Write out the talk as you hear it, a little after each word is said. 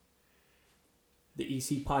The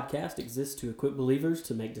EC podcast exists to equip believers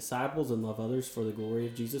to make disciples and love others for the glory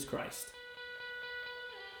of Jesus Christ.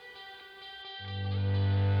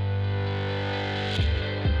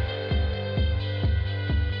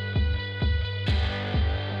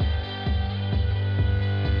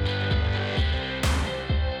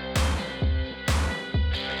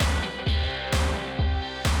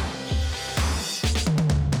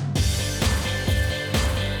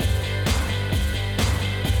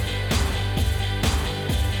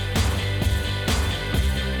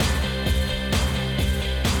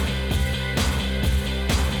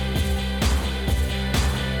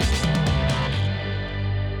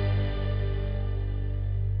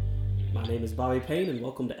 My name is Bobby Payne, and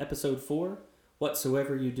welcome to episode 4,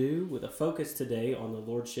 Whatsoever You Do, with a focus today on the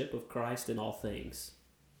Lordship of Christ in all things.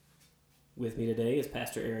 With me today is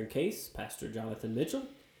Pastor Aaron Case, Pastor Jonathan Mitchell,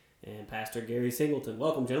 and Pastor Gary Singleton.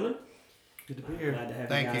 Welcome, gentlemen. Good to be here. Glad to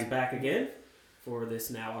have you guys back again for this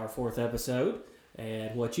now our 4th episode.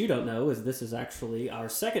 And what you don't know is this is actually our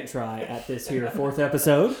second try at this here 4th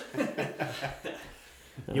episode.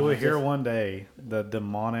 You will hear one day the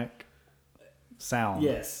demonic sound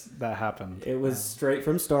that happened. It was straight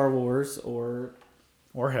from Star Wars or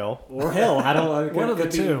hell. Or hell. I don't know. One of the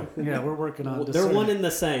two. Yeah, we're working on They're one and the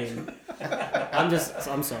same.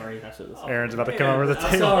 I'm sorry. I should have Aaron's about to come over the table.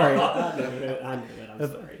 I'm sorry. I knew it. I'm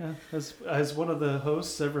sorry. Has one of the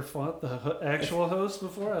hosts ever fought the actual host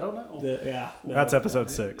before? I don't know. That's episode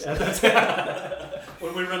 6.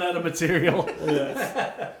 When we run out of material.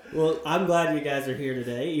 Yes. Well, I'm glad you guys are here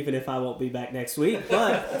today, even if I won't be back next week.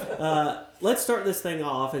 But let's start this thing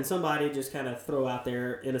off, and somebody just kind of throw out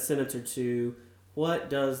there in a sentence or two, what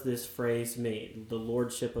does this phrase mean? The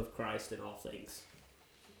Lordship of Christ in all things.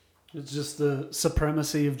 It's just the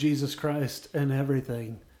supremacy of Jesus Christ and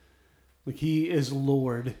everything. Like, he is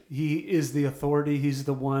Lord. He is the authority. He's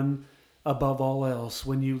the one above all else.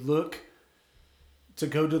 When you look to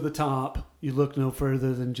go to the top, you look no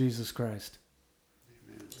further than Jesus Christ.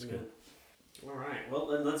 Amen. That's good. All right. Well,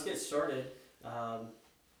 then let's get started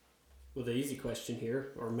with an easy question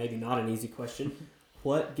here, or maybe not an easy question.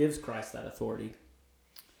 What gives Christ that authority?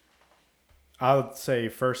 I would say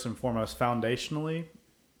first and foremost, foundationally,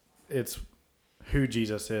 it's who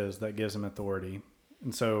Jesus is that gives him authority.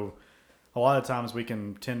 And so a lot of times we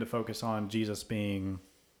can tend to focus on Jesus being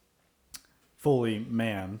fully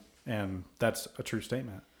man, and that's a true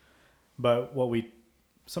statement. But what we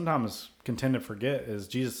sometimes can tend to forget is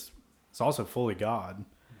Jesus is also fully God.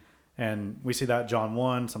 And we see that in John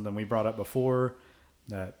 1, something we brought up before,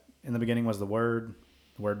 that in the beginning was the Word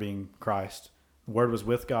being Christ. The Word was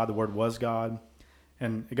with God, the Word was God.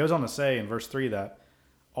 And it goes on to say in verse 3 that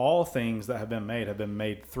all things that have been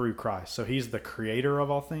made through Christ. So he's the creator of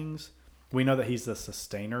all things. We know that he's the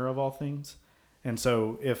sustainer of all things. And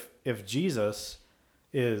so if Jesus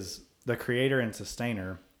is the creator and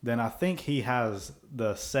sustainer, then I think he has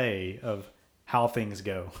the say of how things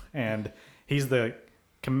go. And he's the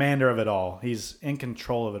commander of it all. He's in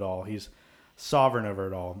control of it all. He's sovereign over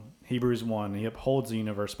it all. Hebrews 1, he upholds the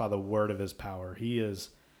universe by the word of his power. He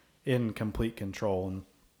is in complete control. And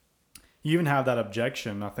you even have that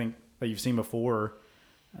objection, I think, that you've seen before,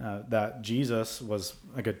 that Jesus was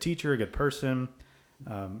a good teacher, a good person,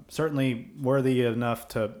 certainly worthy enough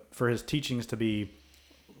for his teachings to be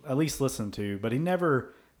at least listened to, but he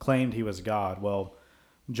never claimed he was God. Well,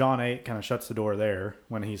 John 8 kind of shuts the door there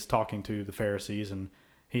when he's talking to the Pharisees, and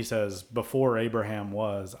he says, before Abraham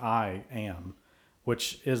was, I am,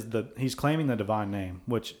 which is he's claiming the divine name,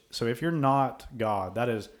 so if you're not God, that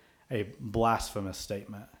is a blasphemous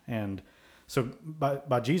statement. And so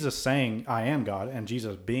by Jesus saying, I am God, and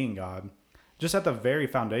Jesus being God, just at the very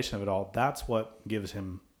foundation of it all, that's what gives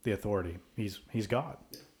him the authority. He's God.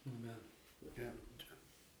 Amen.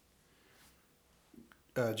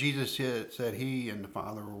 Yeah. Jesus said he and the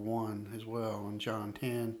Father were one as well in John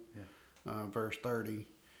 10, verse 30.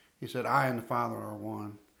 He said, I and the Father are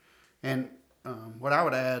one. And what I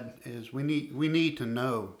would add is we need to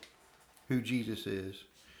know who Jesus is.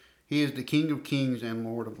 He is the King of Kings and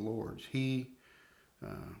Lord of Lords. We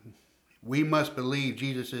must believe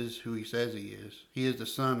Jesus is who he says he is. He is the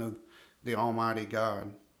Son of the Almighty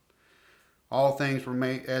God. All things were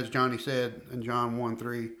made, as Johnny said in John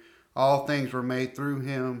 1:3, all things were made through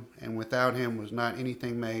him, and without him was not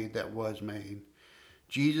anything made that was made.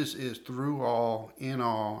 Jesus is through all, in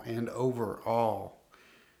all, and over all.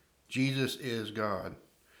 Jesus is God.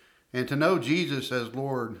 And to know Jesus as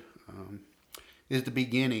Lord is the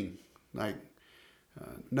beginning.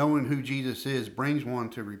 Knowing who Jesus is brings one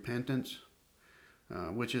to repentance,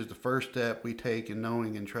 which is the first step we take in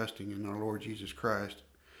knowing and trusting in our Lord Jesus Christ.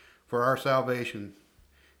 For our salvation,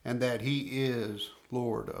 and that he is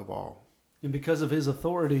Lord of all. And because of his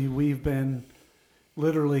authority, we've been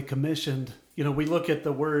literally commissioned. You know, we look at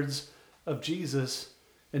the words of Jesus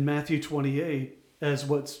in Matthew 28 as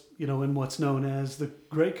what's known as the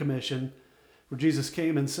Great Commission, where Jesus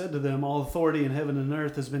came and said to them, all authority in heaven and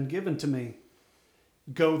earth has been given to me.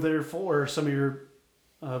 Go therefore, some of your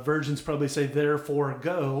versions probably say, therefore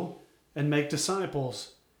go and make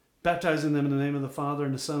disciples, baptizing them in the name of the Father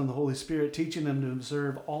and the Son and the Holy Spirit, teaching them to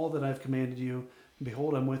observe all that I've commanded you. And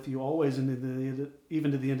behold, I'm with you always, and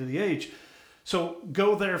even to the end of the age. So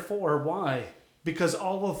go therefore. Why? Because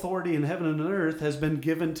all authority in heaven and on earth has been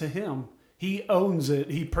given to him. He owns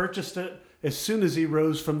it. He purchased it as soon as he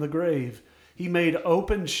rose from the grave. He made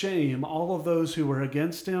open shame all of those who were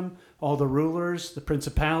against him, all the rulers, the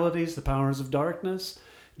principalities, the powers of darkness.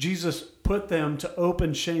 Jesus put them to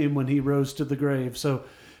open shame when he rose to the grave. So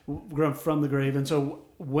from the grave. And so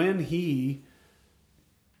when he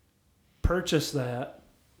purchased that,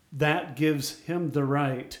 that gives him the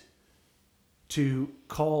right to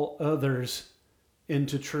call others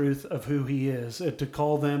into truth of who he is, to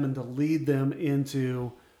call them and to lead them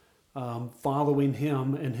into following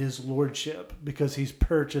him and his lordship, because he's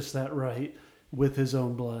purchased that right with his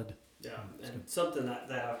own blood. Yeah, and something that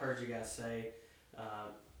I've heard you guys say,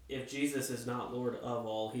 if Jesus is not Lord of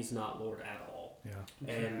all, he's not Lord at all.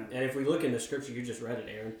 Yeah. And if we look in the scripture, you just read it,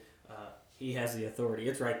 Aaron, he has the authority.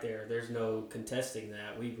 It's right there. There's no contesting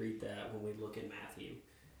that. We read that when we look in Matthew.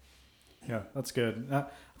 Yeah, that's good. I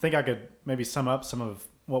think I could maybe sum up some of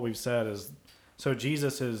what we've said is, so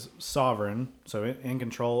Jesus is sovereign, so in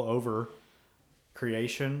control over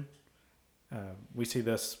creation. We see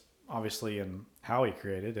this obviously in how he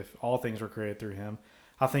created. If all things were created through him,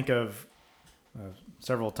 I think of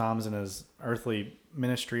several times in his earthly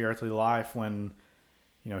ministry, earthly life, when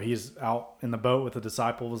he's out in the boat with the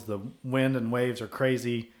disciples, the wind and waves are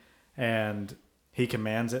crazy, and he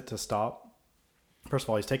commands it to stop. First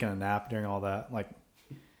of all, he's taking a nap during all that. Like,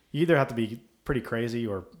 you either have to be pretty crazy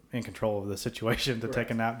or in control of the situation to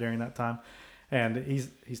take a nap during that time. And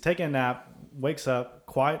he's taking a nap, wakes up,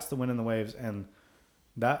 quiets the wind and the waves, and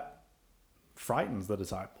that frightens the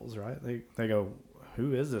disciples, right? They go,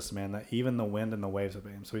 who is this man that even the wind and the waves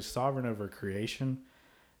obey him? So he's sovereign over creation.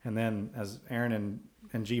 And then, as Aaron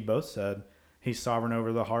and G both said, he's sovereign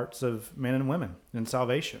over the hearts of men and women in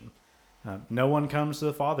salvation. No one comes to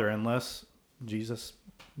the Father unless Jesus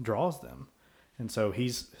draws them. And so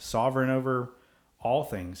he's sovereign over all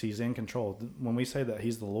things. He's in control. When we say that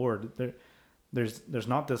he's the Lord, there's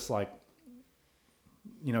not this like,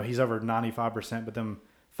 he's over 95%, but then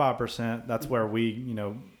 5%, that's where we,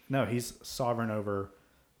 no, he's sovereign over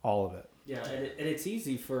all of it. Yeah, and it's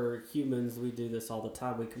easy for humans. We do this all the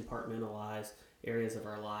time. We compartmentalize areas of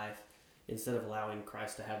our life instead of allowing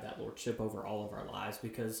Christ to have that lordship over all of our lives,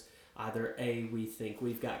 because either A, we think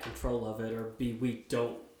we've got control of it, or B, we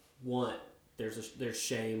don't want, there's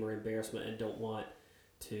shame or embarrassment and don't want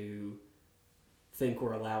to think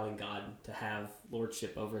we're allowing God to have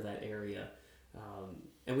lordship over that area.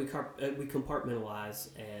 And we compartmentalize,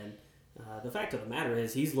 and the fact of the matter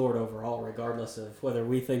is he's Lord over all, regardless of whether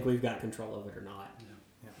we think we've got control of it or not.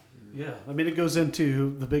 Yeah, I mean, it goes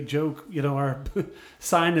into the big joke. Our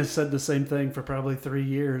sign has said the same thing for probably 3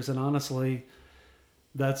 years, and honestly,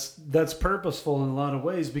 that's purposeful in a lot of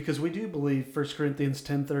ways, because we do believe 1 Corinthians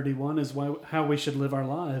 10:31 is how we should live our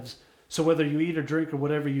lives. So whether you eat or drink or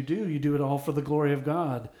whatever you do it all for the glory of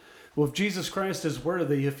God. Well, if Jesus Christ is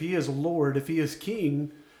worthy, if he is Lord, if he is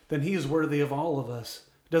King, then he is worthy of all of us.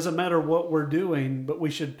 It doesn't matter what we're doing, but we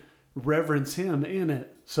should reverence him in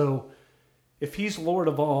it. So if he's Lord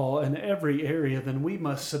of all in every area, then we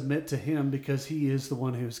must submit to him, because he is the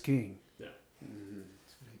one who is King. Yeah. Mm-hmm.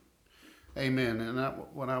 Amen. And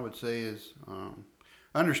what I would say is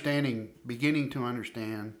beginning to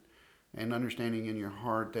understand, and understanding in your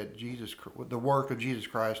heart that the work of Jesus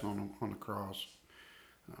Christ on the cross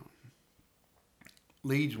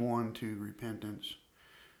leads one to repentance,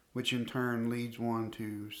 which in turn leads one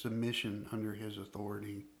to submission under his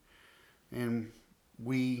authority. And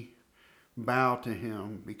we bow to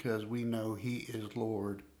him because we know he is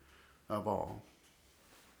Lord of all.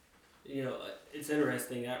 It's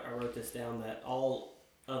interesting. I wrote this down, that all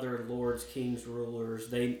other lords, kings, rulers,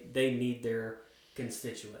 they need their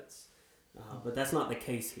constituents. But that's not the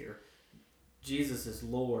case here. Jesus is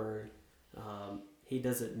Lord. He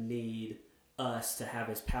doesn't need us to have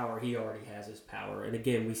his power. He already has his power. And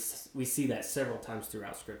again, we see that several times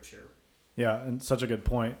throughout Scripture. Yeah, and such a good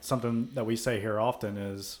point. Something that we say here often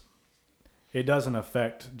is it doesn't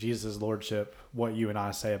affect Jesus' lordship what you and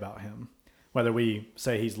I say about him, whether we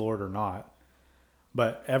say he's Lord or not.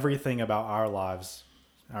 But everything about our lives,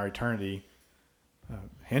 our eternity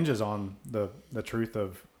hinges on the truth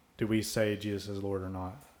of, do we say Jesus is Lord or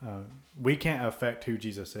not? We can't affect who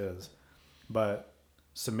Jesus is, but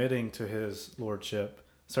submitting to his lordship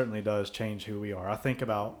certainly does change who we are. I think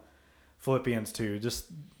about Philippians 2, just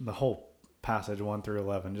the whole passage 1 through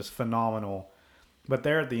 11, just phenomenal. But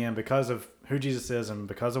there at the end, because of who Jesus is and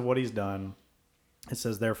because of what he's done, it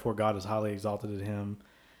says, therefore God has highly exalted him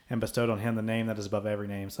and bestowed on him the name that is above every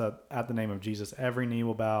name. So at the name of Jesus, every knee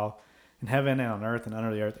will bow in heaven and on earth and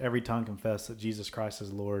under the earth. Every tongue confess that Jesus Christ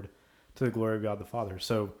is Lord, to the glory of God the Father.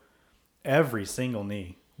 So every single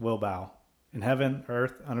knee will bow in heaven,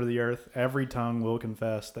 earth, under the earth. Every tongue will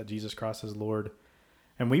confess that Jesus Christ is Lord.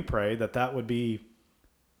 And we pray that that would be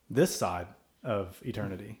this side of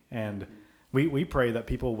eternity. And we pray that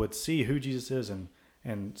people would see who Jesus is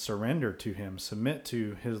and surrender to him, submit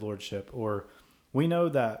to his lordship. Or we know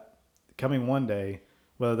that coming one day,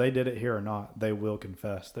 whether they did it here or not, they will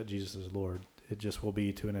confess that Jesus is Lord. It just will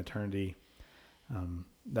be to an eternity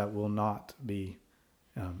that will not be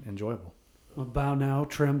enjoyable. Well, bow now,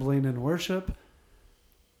 trembling in worship,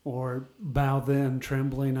 or bow then,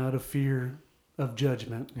 trembling out of fear of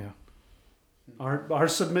judgment. Yeah. Our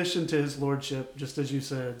submission to his lordship, just as you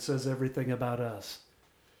said, says everything about us.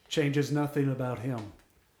 Changes nothing about him.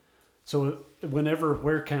 So whenever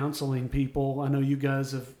we're counseling people, I know you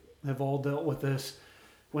guys have all dealt with this.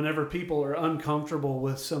 Whenever people are uncomfortable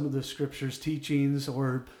with some of the scripture's teachings,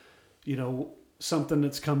 or, something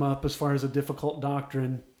that's come up as far as a difficult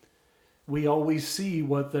doctrine, we always see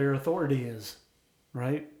what their authority is,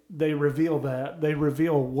 right? They reveal that. They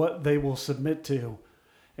reveal what they will submit to.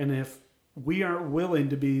 And if we aren't willing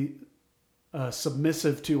to be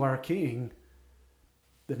submissive to our king,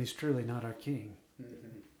 then he's truly not our king.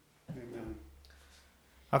 Mm-hmm. Amen.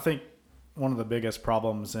 I think one of the biggest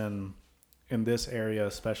problems in this area,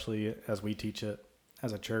 especially as we teach it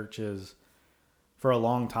as a church, is for a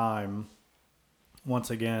long time,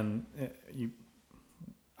 once again,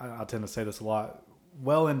 I tend to say this a lot,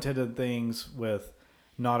 well-intended things with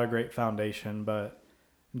not a great foundation, but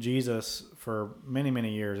Jesus, for many,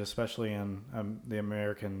 many years, especially in the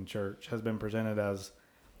American church, has been presented as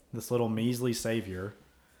this little measly savior,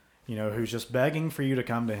 who's just begging for you to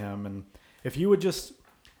come to him. And if you would just...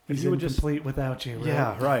 He's incomplete without you, right?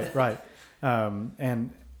 Yeah, right.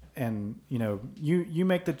 And you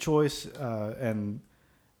make the choice, and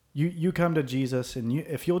you come to Jesus, and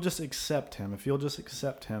if you'll just accept him,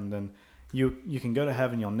 then you can go to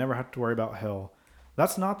heaven. You'll never have to worry about hell.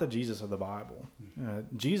 That's not the Jesus of the Bible.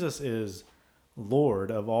 Jesus is Lord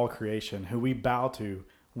of all creation, who we bow to.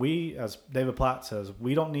 We, as David Platt says,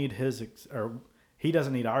 we don't need he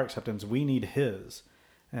doesn't need our acceptance. We need his.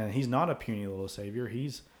 And he's not a puny little savior.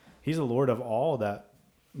 He's the Lord of all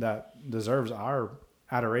that deserves our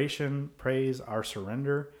adoration, praise, our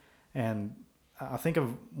surrender. And I think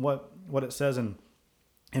of what it says in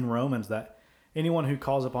Romans, that anyone who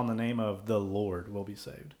calls upon the name of the Lord will be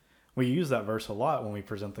saved. We use that verse a lot when we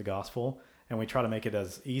present the gospel, and we try to make it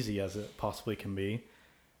as easy as it possibly can be.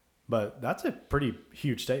 But that's a pretty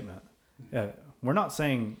huge statement. We're not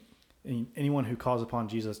saying anyone who calls upon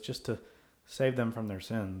Jesus just to save them from their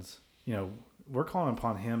sins. We're calling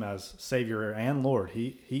upon him as Savior and Lord.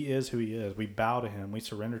 He is who he is. We bow to him. We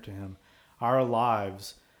surrender to him. Our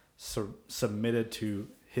lives submitted to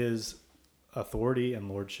his authority and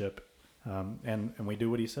lordship, and we do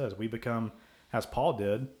what he says. We become, as Paul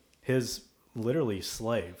did, his literally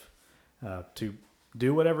slave, to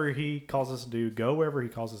do whatever he calls us to do, go wherever he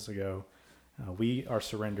calls us to go. We are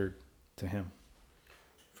surrendered to him.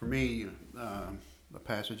 For me, the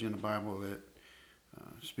passage in the Bible that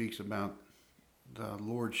speaks about the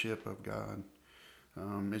lordship of God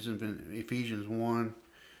is in Ephesians 1,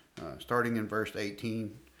 starting in verse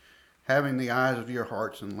 18. Having the eyes of your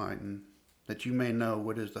hearts enlightened, that you may know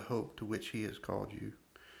what is the hope to which he has called you,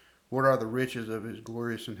 what are the riches of his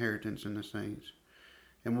glorious inheritance in the saints,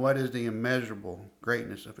 and what is the immeasurable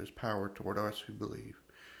greatness of his power toward us who believe,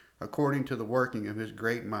 according to the working of his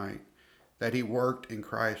great might, that he worked in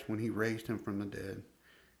Christ when he raised him from the dead,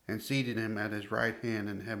 and seated him at his right hand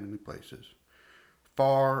in heavenly places,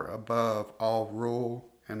 far above all rule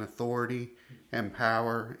and authority and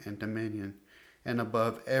power and dominion, and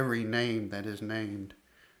above every name that is named,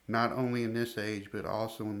 not only in this age, but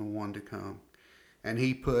also in the one to come. And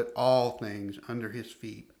he put all things under his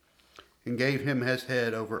feet, and gave him his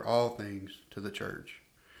head over all things to the church.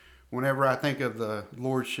 Whenever I think of the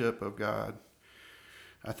lordship of God,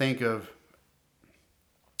 I think of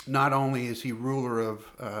not only is he ruler of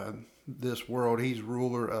this world, he's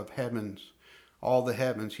ruler of heavens, all the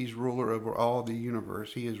heavens. He's ruler over all the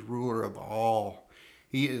universe. He is ruler of all.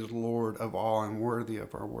 He is Lord of all and worthy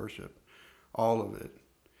of our worship, all of it.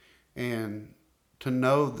 And to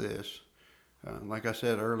know this, like I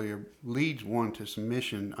said earlier, leads one to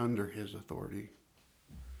submission under his authority.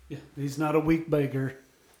 Yeah, he's not a weak beggar.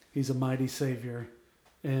 He's a mighty Savior.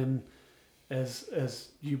 And as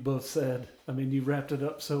you both said, I mean, you wrapped it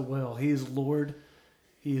up so well. He is Lord.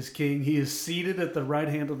 He is King. He is seated at the right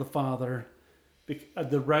hand of the Father,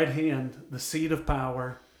 the right hand, the seat of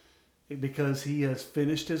power, because he has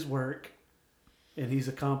finished his work and he's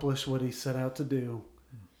accomplished what he set out to do.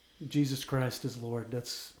 Jesus Christ is Lord.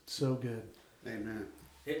 That's so good. Amen.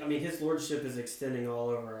 I mean, his lordship is extending all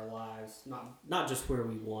over our lives, not just where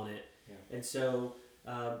we want it. Yeah. And so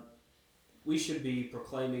we should be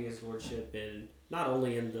proclaiming his lordship in not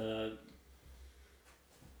only in the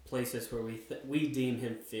places where we deem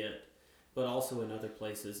him fit, but also in other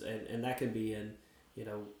places, and that can be in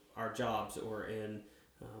our jobs or in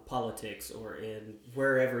politics or in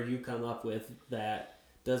wherever you come up with that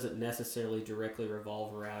doesn't necessarily directly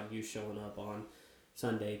revolve around you showing up on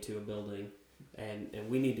Sunday to a building, and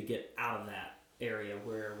we need to get out of that area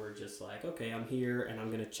where we're just like, okay, I'm here and I'm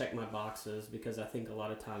going to check my boxes, because I think a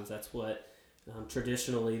lot of times that's what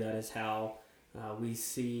traditionally that is how we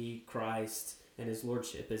see Christ and his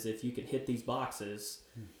lordship, is if you can hit these boxes,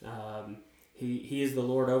 he is the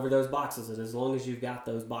Lord over those boxes, and as long as you've got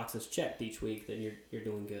those boxes checked each week, then you're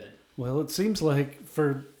doing good. Well, it seems like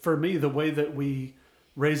for me, the way that we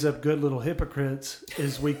raise up good little hypocrites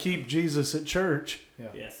is we keep Jesus at church,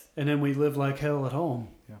 Yes, and then we live like hell at home,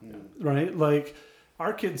 right? Like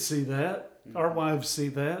our kids see that, our wives see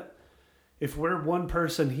that. If we're one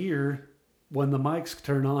person here when the mics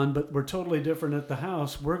turn on, but we're totally different at the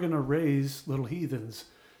house, we're going to raise little heathens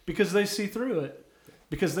because they see through it.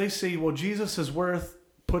 Because they see, well, Jesus is worth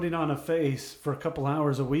putting on a face for a couple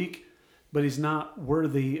hours a week, but he's not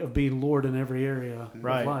worthy of being Lord in every area of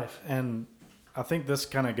life. And I think this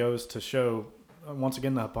kind of goes to show, once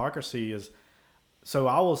again, the hypocrisy is, so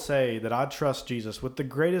I will say that I trust Jesus with the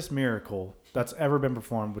greatest miracle that's ever been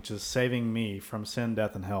performed, which is saving me from sin,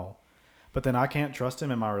 death, and hell. But then I can't trust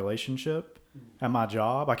him in my relationship, at my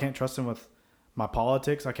job. I can't trust him with my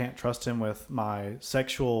politics. I can't trust him with my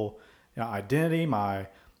sexual identity, my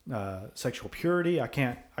sexual purity. I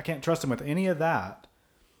can't trust him with any of that.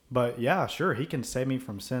 But yeah, sure, he can save me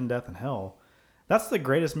from sin, death, and hell. That's the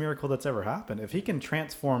greatest miracle that's ever happened. If he can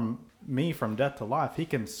transform me from death to life, he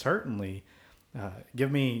can certainly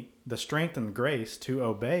give me the strength and grace to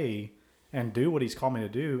obey and do what he's called me to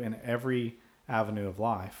do in every avenue of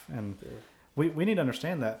life. And we need to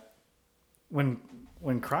understand that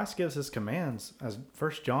when Christ gives his commands, as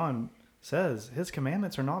 1 John says, his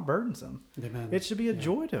commandments are not burdensome. Amen. It should be a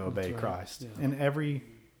joy to obey right. Christ Yeah. in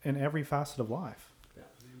every facet of life.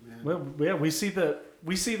 Well, yeah, we see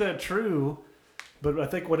that true, but I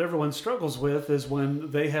think what everyone struggles with is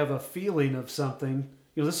when they have a feeling of something.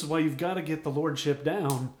 This is why you've got to get the lordship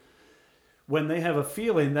down. When they have a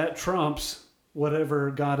feeling, that trumps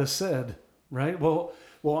whatever God has said, right? Well,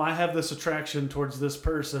 I have this attraction towards this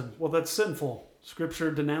person. Well, that's sinful.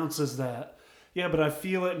 Scripture denounces that. Yeah, but I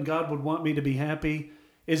feel it and God would want me to be happy.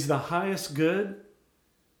 Is the highest good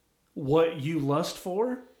what you lust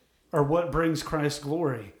for or what brings Christ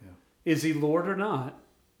glory? Yeah. Is he Lord or not?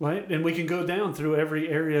 Right? And we can go down through every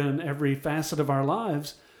area and every facet of our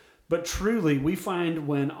lives. But truly, we find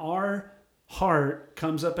when our heart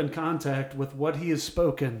comes up in contact with what he has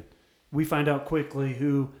spoken, we find out quickly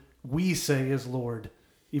who we say is Lord.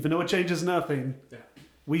 Even though it changes nothing,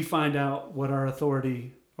 we find out what our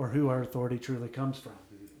authority or who our authority truly comes from.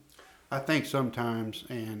 I think sometimes,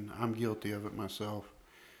 and I'm guilty of it myself,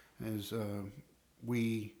 is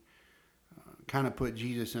we kind of put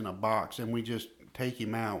Jesus in a box and we just take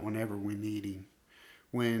him out whenever we need him.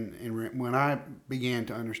 When I began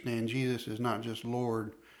to understand Jesus is not just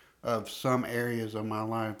Lord of some areas of my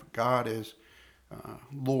life, God is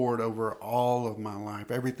Lord over all of my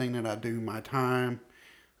life. Everything that I do, my time,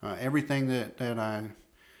 everything that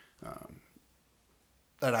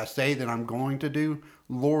I say that I'm going to do,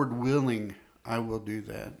 Lord willing, I will do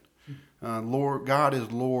that. Lord, God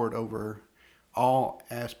is Lord over all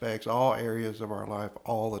aspects, all areas of our life,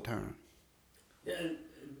 all the time. And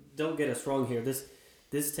don't get us wrong here.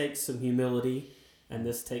 This takes some humility, and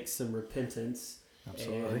this takes some repentance.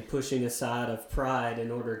 Absolutely. And pushing aside of pride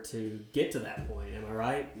in order to get to that point. Am I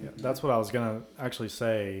right? Yeah, that's what I was going to actually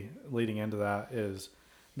say leading into that is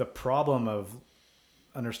the problem of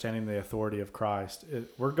understanding the authority of Christ.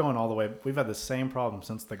 We're going all the way. We've had the same problem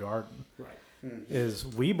since the garden. Right. Mm-hmm. Is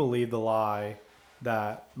we believe the lie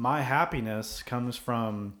that my happiness comes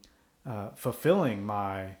from fulfilling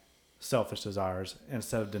my selfish desires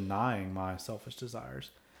instead of denying my selfish desires.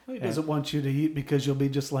 He doesn't want you to eat because you'll be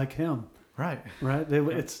just like him. Right. Right?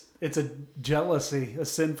 It's a jealousy, a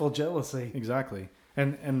sinful jealousy. Exactly.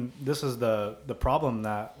 And this is the problem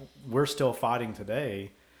that we're still fighting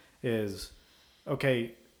today is,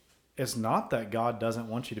 okay, it's not that God doesn't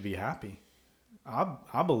want you to be happy.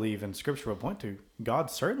 I believe, and Scripture will point to, God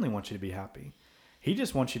certainly wants you to be happy. He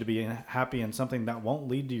just wants you to be happy in something that won't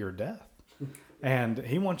lead to your death. And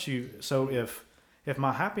he wants you, so if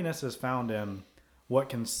my happiness is found in what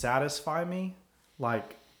can satisfy me,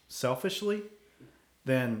 like selfishly,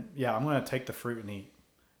 then yeah, I'm going to take the fruit and eat.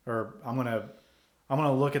 Or I'm going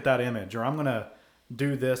to look at that image, or I'm going to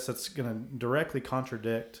do this that's going to directly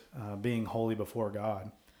contradict being holy before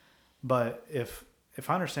God. But if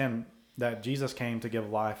I understand that Jesus came to give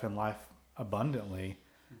life and life abundantly,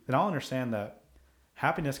 then I'll understand that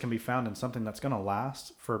happiness can be found in something that's going to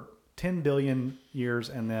last for 10 billion years,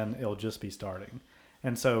 and then it'll just be starting.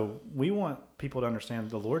 And so we want people to understand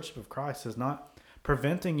the Lordship of Christ is not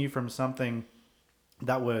preventing you from something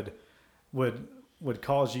that would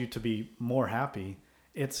cause you to be more happy.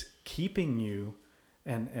 It's keeping you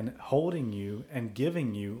and holding you and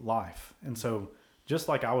giving you life. And so just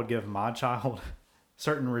like I would give my child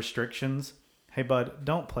certain restrictions, hey bud,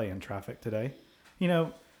 don't play in traffic today.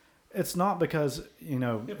 It's not because,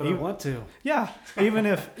 Yeah, but I want to. Yeah. Even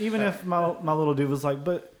if my little dude was like,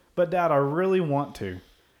 but Dad, I really want to.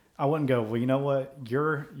 I wouldn't go, well, you know what?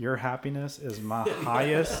 Your happiness is my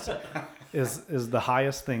highest, is the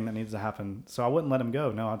highest thing that needs to happen. So I wouldn't let him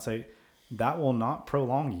go. No, I'd say that will not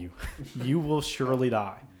prolong you. You will surely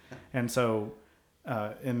die. And so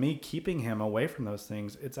in me keeping him away from those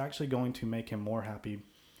things, it's actually going to make him more happy.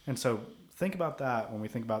 And so think about that when we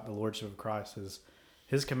think about the Lordship of Christ. Is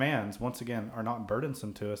his commands, once again, are not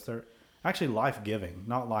burdensome to us. They're actually life-giving,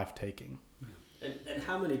 not life-taking. And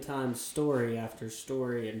how many times, story after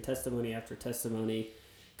story and testimony after testimony,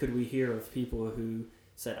 could we hear of people who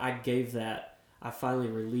said, I gave that, I finally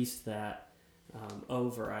released that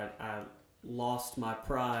over. I lost my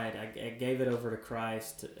pride. I gave it over to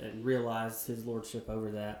Christ and realized his lordship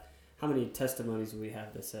over that. How many testimonies do we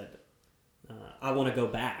have that said, I want to go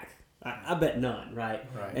back? I bet none, right?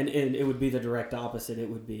 And it would be the direct opposite. It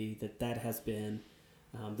would be that has been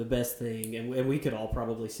the best thing. And we could all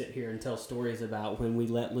probably sit here and tell stories about when we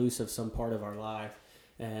let loose of some part of our life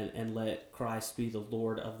and let Christ be the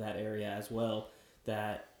Lord of that area as well,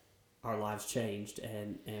 that our lives changed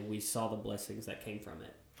and we saw the blessings that came from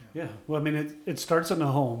it. Yeah. Well, I mean, it starts in the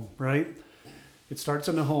home, right? It starts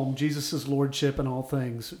in the home, Jesus' lordship in all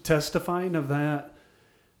things. Testifying of that,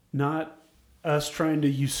 not us trying to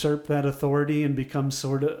usurp that authority and become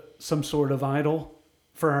some sort of idol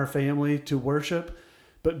for our family to worship,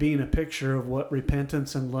 but being a picture of what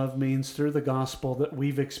repentance and love means through the gospel that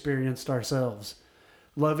we've experienced ourselves.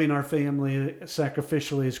 Loving our family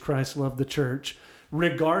sacrificially as Christ loved the church,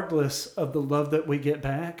 regardless of the love that we get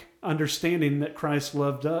back, understanding that Christ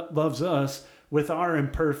loves us with our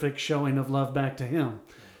imperfect showing of love back to him.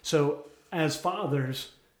 So as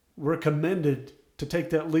fathers, we're commended to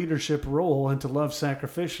take that leadership role and to love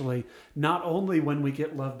sacrificially, not only when we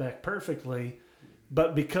get love back perfectly,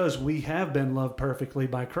 but because we have been loved perfectly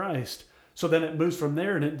by Christ. So then it moves from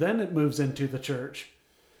there, and then it moves into the church.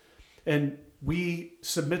 And we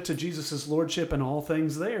submit to Jesus' lordship in all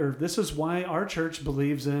things there. This is why our church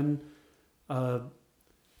believes in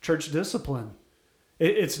church discipline.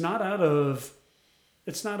 It's not out of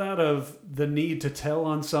the need to tell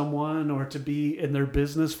on someone or to be in their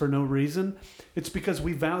business for no reason. It's because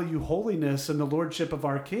we value holiness and the lordship of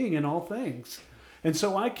our King in all things. And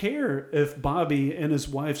so I care if Bobby and his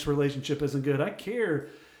wife's relationship isn't good. I care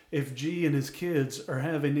if G and his kids are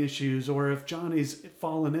having issues or if Johnny's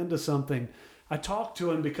fallen into something. I talk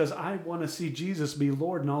to him because I want to see Jesus be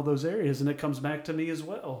Lord in all those areas, and it comes back to me as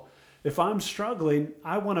well. If I'm struggling,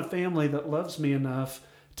 I want a family that loves me enough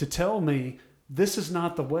to tell me, this is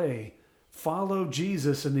not the way. Follow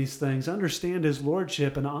Jesus in these things. Understand his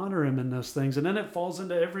lordship and honor him in those things. And then it falls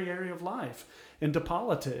into every area of life, into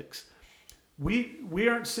politics. We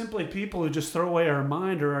aren't simply people who just throw away our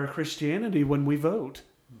mind or our Christianity when we vote.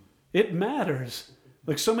 It matters.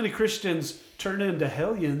 Like so many Christians turn into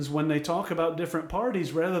hellions when they talk about different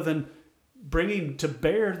parties rather than bringing to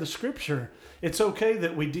bear the scripture. It's okay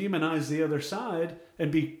that we demonize the other side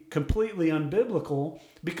and be completely unbiblical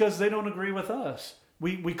because they don't agree with us.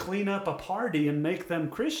 We clean up a party and make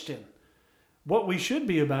them Christian. What we should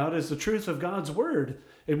be about is the truth of God's word.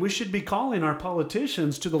 And we should be calling our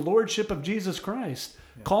politicians to the lordship of Jesus Christ,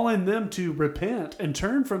 calling them to repent and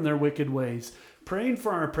turn from their wicked ways, praying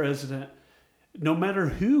for our president, no matter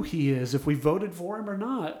who he is, if we voted for him or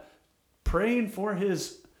not, praying for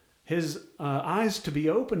his eyes to be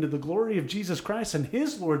open to the glory of Jesus Christ and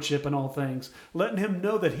his lordship in all things, letting him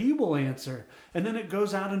know that he will answer. And then it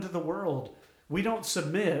goes out into the world. We don't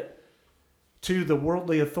submit to the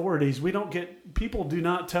worldly authorities. People do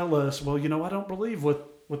not tell us, well, I don't believe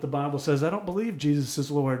what the Bible says. I don't believe Jesus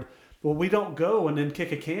is Lord. Well, we don't go and then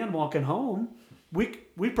kick a can walking home.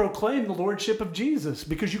 We proclaim the lordship of Jesus,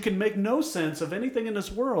 because you can make no sense of anything in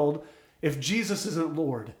this world if Jesus isn't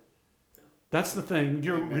Lord. That's the thing.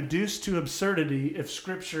 You're reduced to absurdity if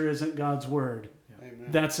Scripture isn't God's Word. Amen.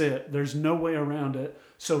 That's it. There's no way around it.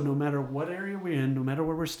 So no matter what area we're in, no matter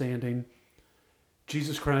where we're standing,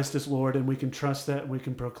 Jesus Christ is Lord, and we can trust that, and we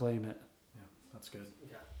can proclaim it. Yeah, that's good.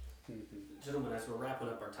 Yeah. Gentlemen, as we're wrapping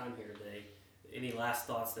up our time here today, any last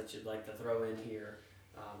thoughts that you'd like to throw in here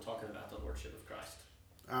talking about the Lordship of Christ?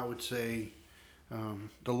 I would say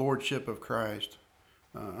the Lordship of Christ,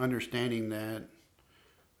 understanding that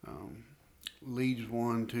leads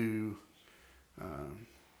one to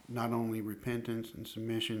not only repentance and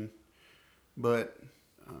submission, but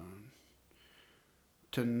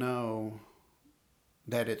to know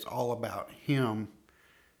that it's all about Him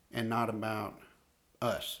and not about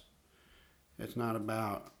us. It's not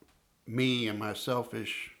about me and my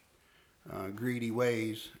selfish, greedy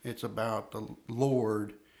ways. It's about the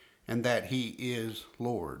Lord, and that He is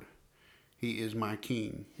Lord. He is my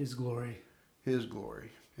King. His glory. His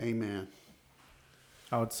glory. Amen.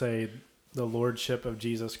 I would say the lordship of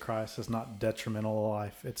Jesus Christ is not detrimental to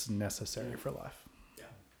life. It's necessary for life. Yeah.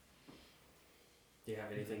 Do you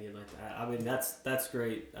have anything you'd like to add? I mean, that's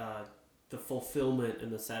great. The fulfillment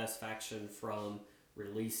and the satisfaction from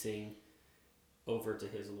releasing over to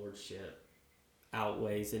His lordship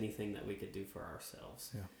outweighs anything that we could do for ourselves.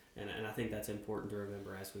 Yeah. And I think that's important to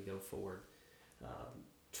remember as we go forward.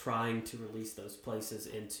 Trying to release those places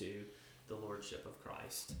into the lordship of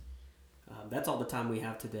Christ. That's all the time we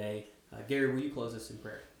have today. Gary, will you close us in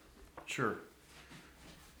prayer? Sure.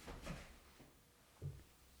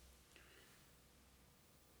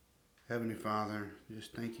 Heavenly Father,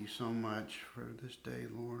 just thank you so much for this day,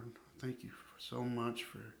 Lord. Thank you so much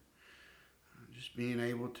for just being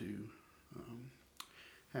able to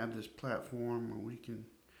have this platform where we can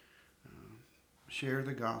share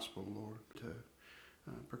the gospel, Lord, to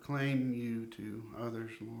proclaim you to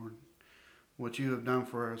others, Lord, what you have done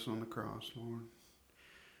for us on the cross, Lord.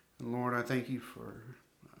 And Lord, I thank you for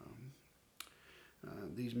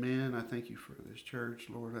these men. I thank you for this church,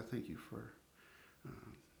 Lord. I thank you for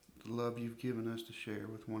the love you've given us to share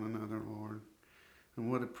with one another, Lord.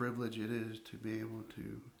 And what a privilege it is to be able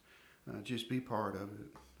to just be part of it.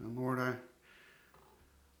 And Lord,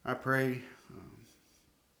 I pray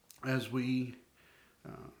as we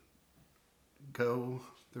go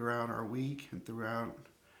throughout our week and throughout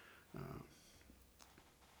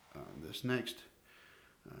this next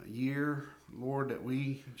year, Lord, that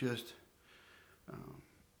we just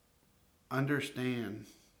understand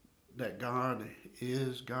that God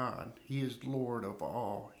is God. He is Lord of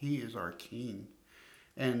all. He is our King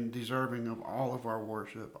and deserving of all of our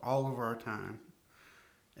worship, all of our time,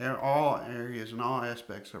 in all areas and all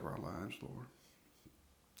aspects of our lives, Lord.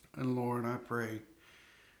 And Lord, I pray,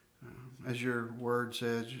 as your word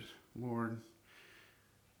says, Lord,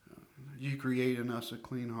 you create in us a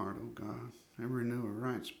clean heart, O God, and renew a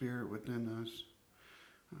right spirit within us,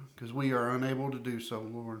 because we are unable to do so,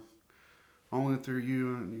 Lord. Only through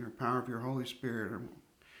you and your power of your Holy Spirit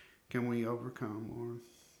can we overcome, Lord.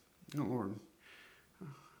 And Lord,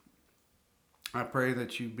 I pray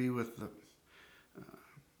that you be with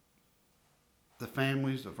the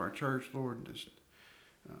families of our church, Lord,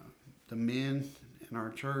 the men in our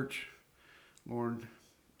church, Lord.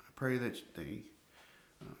 I pray that they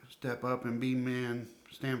step up and be men,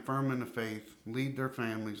 stand firm in the faith, lead their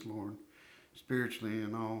families, Lord, spiritually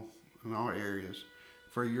in all areas,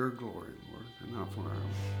 for your glory, Lord, and not for our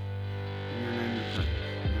own. In your name we pray.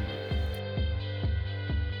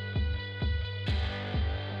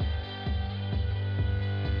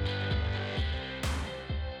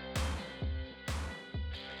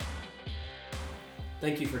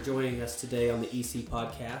 Thank you for joining us today on the EC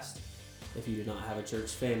Podcast. If you do not have a church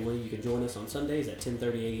family, you can join us on Sundays at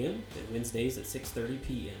 10:30 a.m. and Wednesdays at 6:30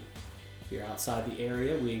 p.m. If you're outside the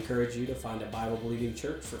area, we encourage you to find a Bible-believing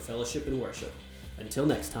church for fellowship and worship. Until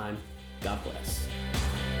next time, God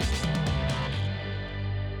bless.